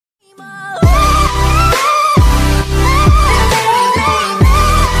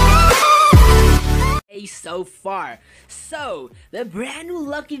so far. So the brand new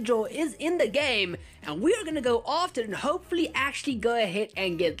lucky draw is in the game, and we are gonna go after it and hopefully actually go ahead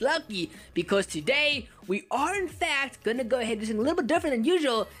and get lucky, because today we are in fact gonna go ahead and do something a little bit different than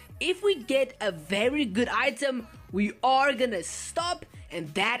usual. If we get a very good item, we are gonna stop,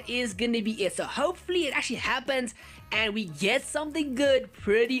 and that is gonna be it. So hopefully it actually happens and we get something good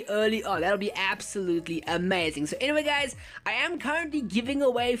pretty early on. That'll be absolutely amazing. So anyway guys, I am currently giving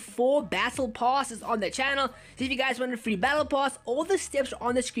away 4 battle passes on the channel. So if you guys want a free battle pass, all the steps are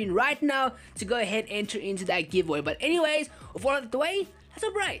on the screen right now to go ahead and enter into that giveaway. But anyways, with all out of the way, let's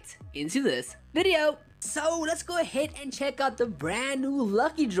hop right into this video. So let's go ahead and check out the brand new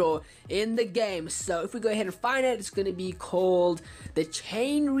lucky draw in the game. So if we go ahead and find it, it's going to be called the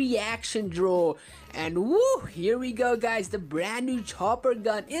chain reaction draw. And woo, here we go guys, the brand new chopper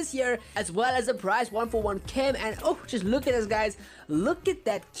gun is here, as well as the prize 1-for-1 chem. And oh, just look at this guys, look at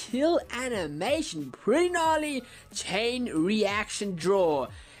that kill animation, pretty gnarly chain reaction draw.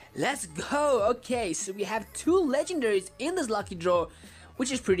 Let's go. Okay, so we have 2 legendaries in this lucky draw,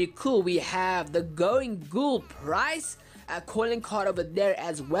 which is pretty cool. We have the Going Ghoul prize, a calling card over there,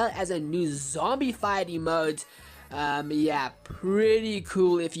 as well as a new zombie fight emote. Yeah, pretty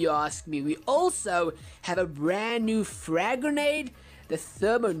cool if you ask me. We also have a brand new frag grenade, the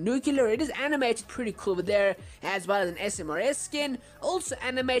thermonuclear. It is animated, pretty cool over there, as well as an SMRS skin, also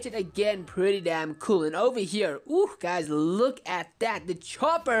animated again, pretty damn cool. And over here, ooh guys, look at that, the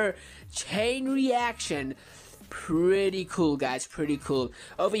chopper chain reaction. Pretty cool guys, pretty cool.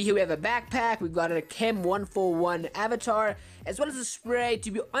 Over here we have a backpack, we've got a chem 1-for-1 avatar, as well as a spray.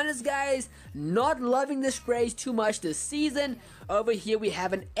 To be honest guys, not loving the sprays too much this season. Over here we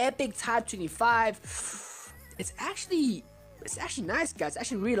have an epic type 25. It's actually nice guys, I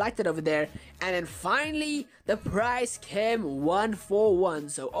actually really liked it over there. And then finally the prize chem 1-for-1.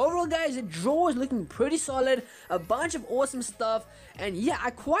 So overall guys, the draw is looking pretty solid, a bunch of awesome stuff, and yeah,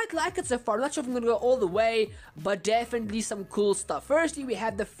 I quite like it so far. I'm not sure if I'm gonna go all the way, but definitely some cool stuff. Firstly we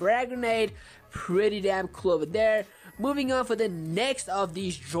have the frag grenade, pretty damn cool over there. Moving on for the next of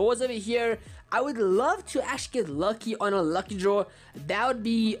these draws over here, I would love to actually get lucky on a lucky draw. That would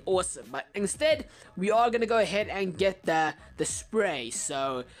be awesome. But instead, we are going to go ahead and get the spray.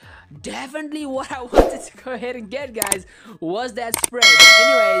 So, definitely what I wanted to go ahead and get, guys, was that spray. But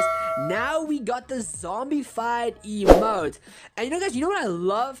anyways, now we got the zombie fight emote. And you know, guys, you know what I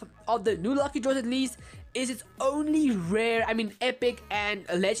love of the new lucky draws at least? Is it's only rare, I mean epic and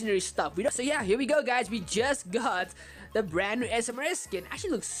legendary stuff. So yeah, here we go guys, we just got the brand new SMRS skin.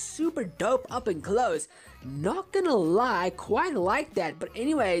 Actually looks super dope up and close. Not gonna lie, quite like that. But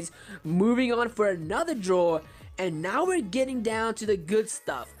anyways, moving on for another draw, and now we're getting down to the good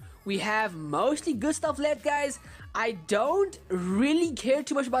stuff. We have mostly good stuff left guys. I don't really care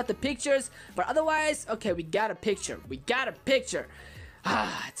too much about the pictures, but otherwise, okay, we got a picture.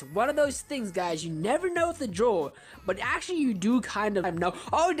 It's one of those things guys, you never know with the draw, but actually you do kind of know.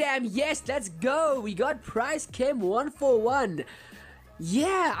 Oh damn, yes, let's go. We got prize chem 1-for-1.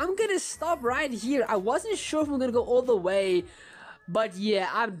 Yeah, I'm gonna stop right here. I wasn't sure if I'm gonna go all the way, but yeah,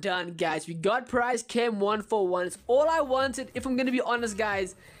 I'm done guys. We got prize chem 1-for-1. It's all I wanted, if I'm gonna be honest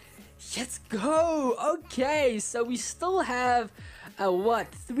guys. Let's go. Okay, so we still have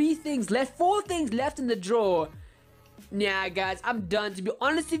what, 3 things left, 4 things left in the draw. Nah guys, I'm done. To be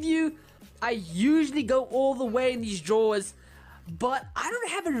honest with you, I usually go all the way in these draws, but I don't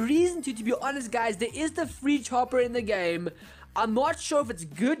have a reason to be honest guys. There is the free chopper in the game. I'm not sure if it's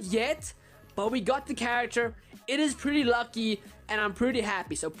good yet, but we got the character. It is pretty lucky, and I'm pretty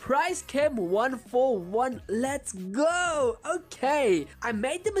happy. So prize chem 1-for-1, let's go. Okay, I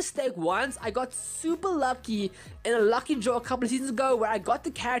made the mistake once. I got super lucky in a lucky draw a couple of seasons ago where I got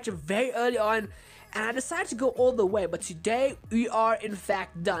the character very early on, and I decided to go all the way, but today we are in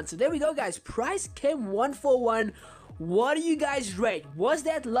fact done. So there we go guys, prize chem 1-for-1. What do you guys rate? Was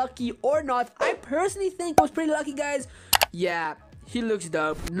that lucky or not? I personally think it was pretty lucky guys. Yeah, he looks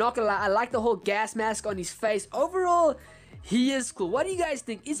dope, not gonna lie. I like the whole gas mask on his face. Overall, he is cool. What do you guys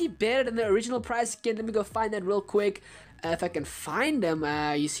think? Is he better than the original prize skin? Let me go find that real quick. If I can find him,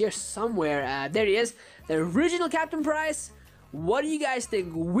 he's here somewhere. There he is, the original Captain Price. What do you guys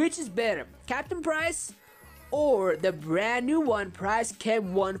think? Which is better, Captain Price or the brand new one, prize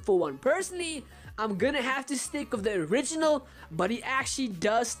chem 1-for-1? Personally, I'm gonna have to stick with the original, but he actually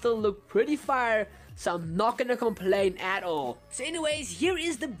does still look pretty fire, so I'm not gonna complain at all. So anyways, here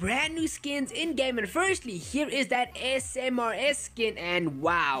is the brand new skins in game, and firstly, here is that SMRS skin, and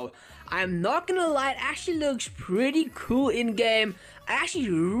wow, I'm not gonna lie, it actually looks pretty cool in game. I actually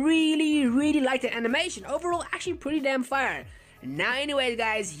really like the animation. Overall, actually pretty damn fire. Now anyways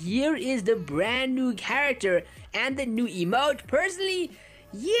guys, here is the brand new character and the new emote. Personally,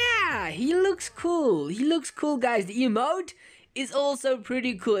 yeah, he looks cool. He looks cool guys. The emote is also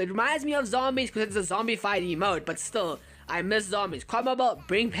pretty cool. It reminds me of zombies because it's a zombie fight emote, but still, I miss zombies. COD Mobile,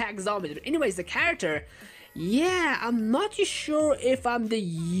 bring back zombies. But anyways, the character, yeah, I'm not too sure if I'm the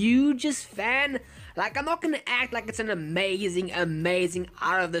hugest fan. Like, I'm not gonna act like it's an amazing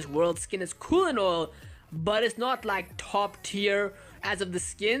out of this world skin. It's cool and all, but it's not like top tier as of the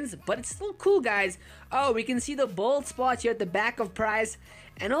skins, but it's still cool guys. Oh, we can see the bald spot here at the back of price,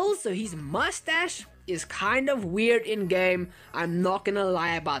 and also his mustache is kind of weird in game. I'm not gonna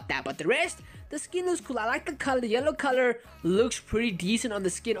lie about that, but the rest, the skin looks cool. I like the color. The yellow color looks pretty decent on the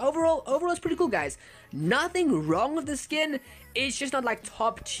skin. Overall it's pretty cool guys. Nothing wrong with the skin. It's just not like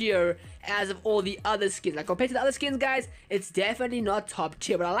top tier as of all the other skins. Like compared to the other skins guys, it's definitely not top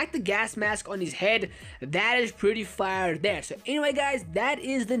tier. But I like the gas mask on his head. That is pretty fire there. So anyway guys, that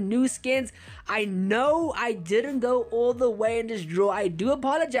is the new skins. I know I didn't go all the way in this draw. I do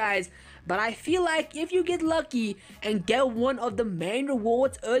apologize. But I feel like if you get lucky and get one of the main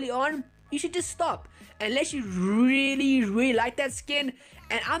rewards early on, you should just stop. Unless you really like that skin.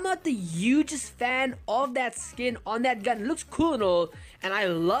 And I'm not the hugest fan of that skin on that gun. It looks cool and all, and I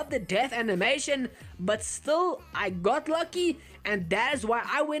love the death animation, but still, I got lucky, and that is why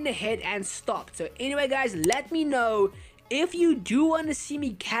I went ahead and stopped. So anyway guys, let me know if you do want to see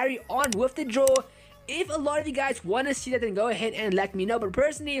me carry on with the draw. If a lot of you guys want to see that, then go ahead and let me know. But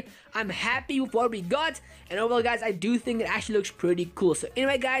personally, I'm happy with what we got. And overall, guys, I do think it actually looks pretty cool. So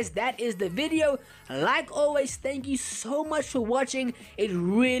anyway, guys, that is the video. Like always, thank you so much for watching. It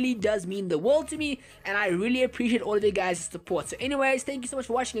really does mean the world to me. And I really appreciate all of you guys' support. So anyways, thank you so much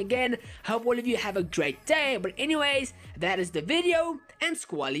for watching again. I hope all of you have a great day. But anyways, that is the video. And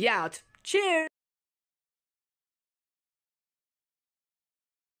Squally out. Cheers!